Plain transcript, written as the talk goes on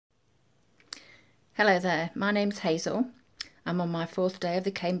Hello there, my name's Hazel. I'm on my 4th day of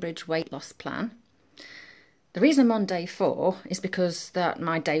the Cambridge weight loss plan. The reason I'm on day 4 is because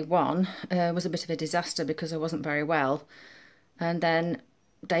my day 1 was a bit of a disaster because I wasn't very well. And then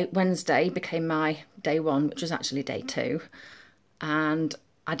Wednesday became my day 1, which was actually day 2. And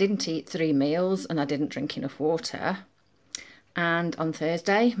I didn't eat 3 meals and I didn't drink enough water. And on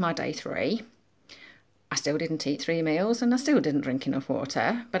Thursday, my day 3, I still didn't eat 3 meals and I still didn't drink enough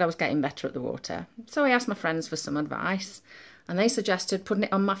water, but I was getting better at the water. So I asked my friends for some advice and they suggested putting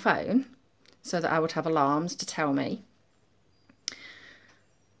it on my phone so that I would have alarms to tell me.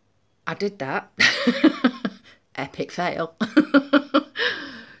 I did that. Epic fail.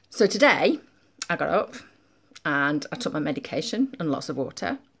 So today I got up and I took my medication and lots of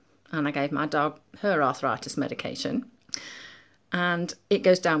water, and I gave my dog her arthritis medication. And it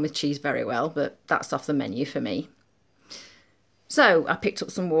goes down with cheese very well, but that's off the menu for me. So I picked up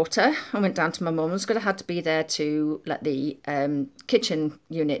some water. I went down to my mum's because I had to be there to let the kitchen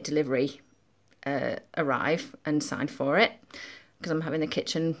unit delivery arrive and sign for it, because I'm having the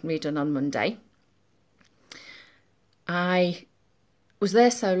kitchen redone on Monday. I was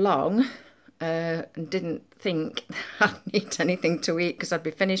there so long and didn't think I'd need anything to eat because I'd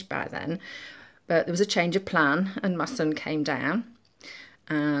be finished by then. But there was a change of plan and my son came down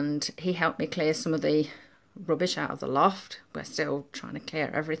and he helped me clear some of the rubbish out of the loft. We're still trying to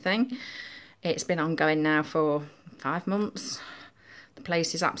clear everything. It's been ongoing now for 5 months. The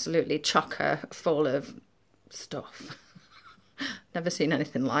place is absolutely chocker full of stuff. Never seen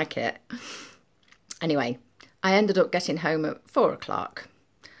anything like it. Anyway, I ended up getting home at 4 o'clock.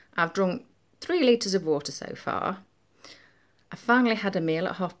 I've drunk 3 litres of water so far. I finally had a meal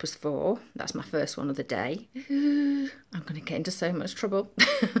at 4:30. That's my first one of the day. I'm going to get into so much trouble.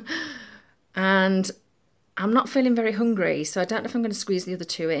 And I'm not feeling very hungry, so I don't know if I'm going to squeeze the other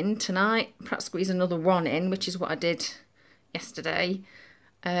 2 in tonight. Perhaps squeeze another 1 in, which is what I did yesterday.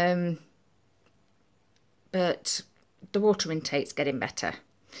 But the water intake's getting better.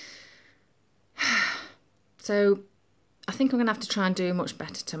 So I think I'm going to have to try and do much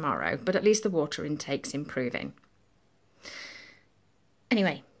better tomorrow, but at least the water intake's improving.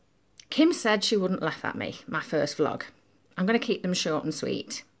 Anyway, Kim said she wouldn't laugh at me, my first vlog. I'm going to keep them short and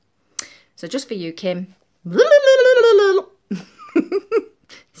sweet. So just for you, Kim.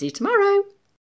 See you tomorrow.